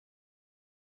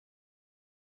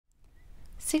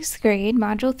Sixth grade,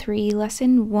 Module 3,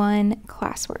 Lesson 1,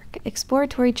 Classwork,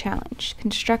 Exploratory Challenge,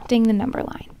 Constructing the Number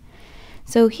Line.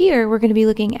 So here we're going to be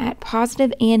looking at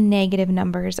positive and negative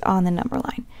numbers on the number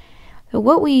line. So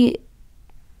what we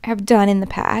have done in the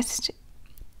past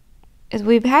is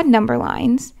we've had number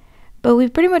lines, but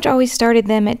we've pretty much always started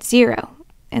them at 0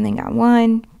 and then got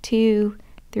 1, 2,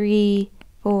 3,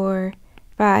 4,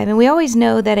 5. And we always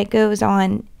know that it goes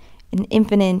on an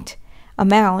infinite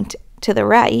amount to the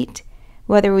right,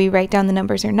 whether we write down the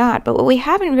numbers or not. But what we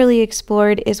haven't really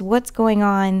explored is what's going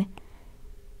on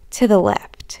to the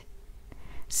left.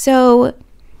 So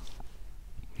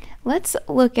let's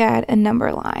look at a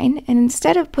number line, and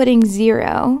instead of putting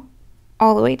 0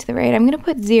 all the way to the right, I'm going to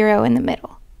put 0 in the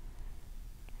middle.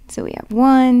 So we have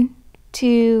 1,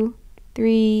 2,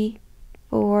 3,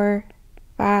 4,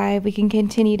 5. We can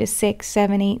continue to 6,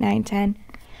 7, 8, 9, 10.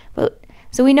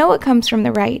 So we know what comes from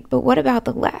the right, but what about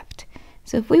the left?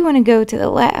 So if we want to go to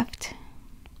the left,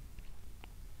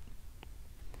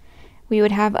 we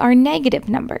would have our negative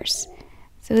numbers.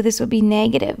 So this would be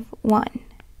 -1,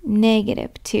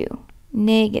 -2,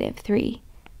 -3,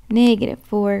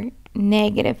 -4,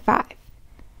 -5.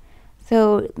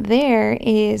 So there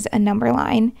is a number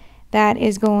line that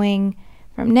is going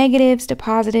from negatives to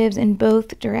positives in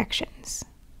both directions.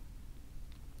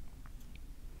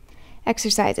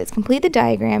 Exercises. Complete the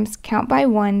diagrams, count by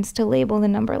ones to label the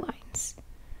number lines.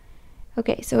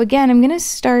 Okay, so again, I'm going to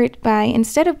start by,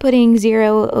 instead of putting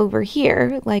 0 over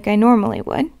here, like I normally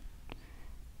would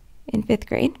in 5th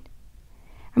grade,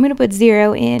 I'm going to put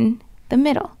 0 in the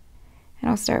middle. And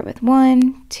I'll start with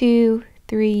 1, 2,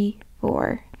 3,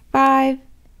 4, 5.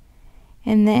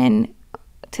 And then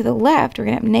to the left, we're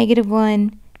going to have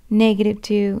 -1,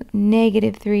 -2,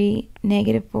 -3,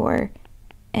 -4,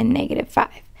 and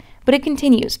 -5. But it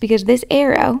continues because this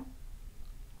arrow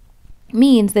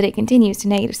means that it continues to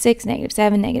 -6,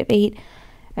 -7, -8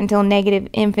 until negative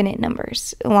infinite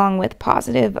numbers, along with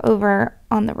positive over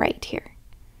on the right here.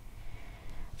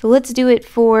 So let's do it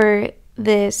for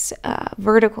this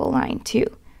vertical line too.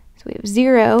 So we have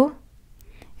 0,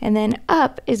 and then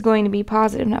up is going to be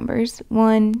positive numbers,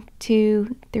 1,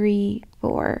 2, 3,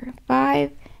 4,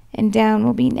 5, and down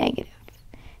will be negative.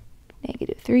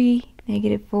 -3,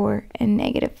 -4, and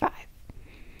 -5.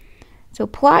 So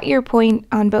plot your point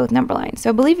on both number lines. So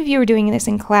I believe if you were doing this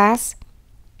in class,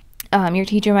 your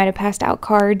teacher might have passed out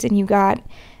cards and you got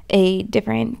a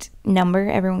different number.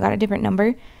 Everyone got a different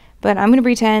number. But I'm going to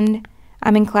pretend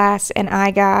I'm in class and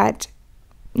I got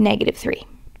 -3.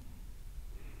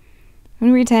 I'm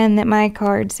going to pretend that my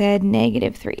card said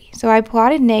 -3. So I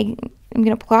plotted I'm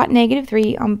going to plot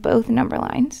 -3 on both number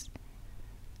lines.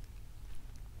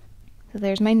 So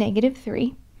there's my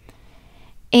 -3.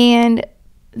 And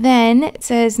then it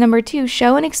says number 2,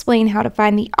 show and explain how to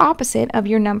find the opposite of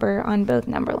your number on both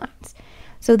number lines.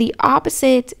 So the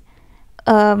opposite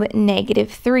of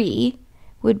 -3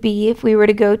 would be if we were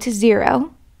to go to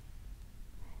 0,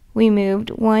 we moved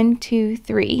 1, 2,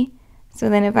 3. So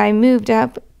then if I moved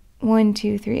up 1,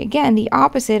 2, 3 again, the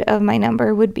opposite of my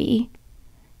number would be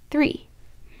 3.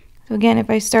 So again, if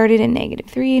I started at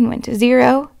 -3 and went to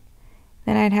 0,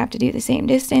 then I'd have to do the same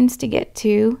distance to get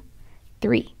to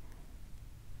 3.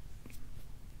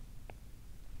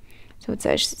 So it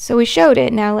says, so we showed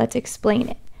it, now let's explain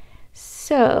it.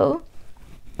 So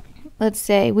let's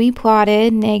say we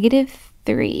plotted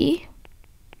 -3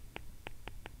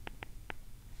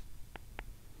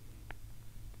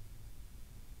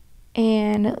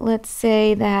 and let's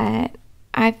say that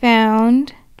I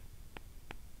found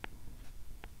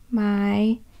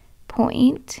my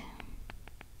point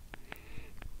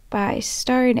by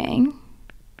starting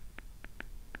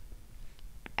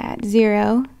at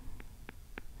 0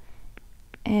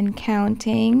 and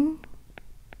counting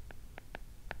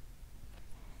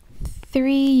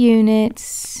 3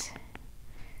 units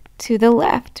to the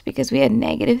left because we had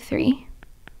 -3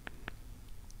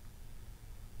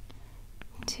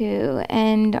 to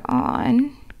end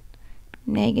on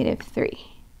 -3.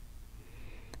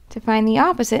 To find the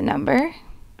opposite number,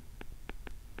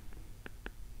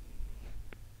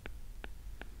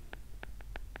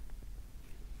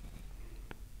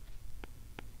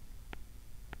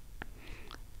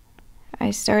 I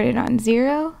started on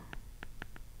 0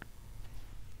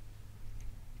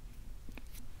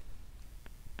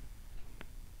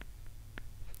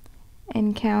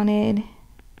 and counted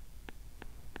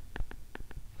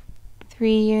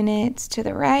 3 units to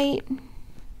the right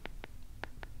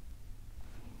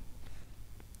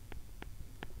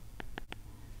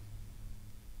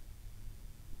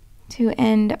to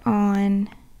end on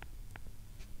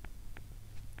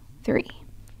 3.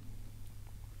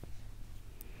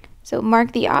 So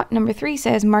number 3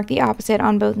 says mark the opposite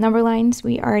on both number lines.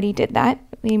 We already did that.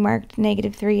 We marked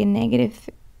 -3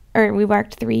 and we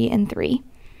marked 3 and 3.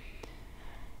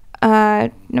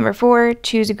 Number 4,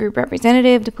 choose a group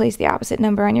representative to place the opposite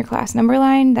number on your class number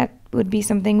line. That would be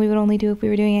something we would only do if we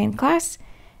were doing it in class.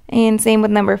 And same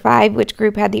with number 5, which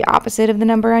group had the opposite of the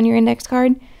number on your index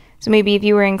card. So maybe if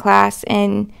you were in class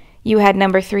and you had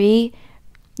number 3,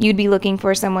 you'd be looking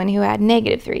for someone who had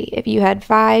 -3. If you had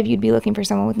 5, you'd be looking for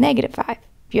someone with -5.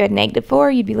 If you had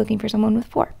 -4, you'd be looking for someone with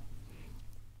 4.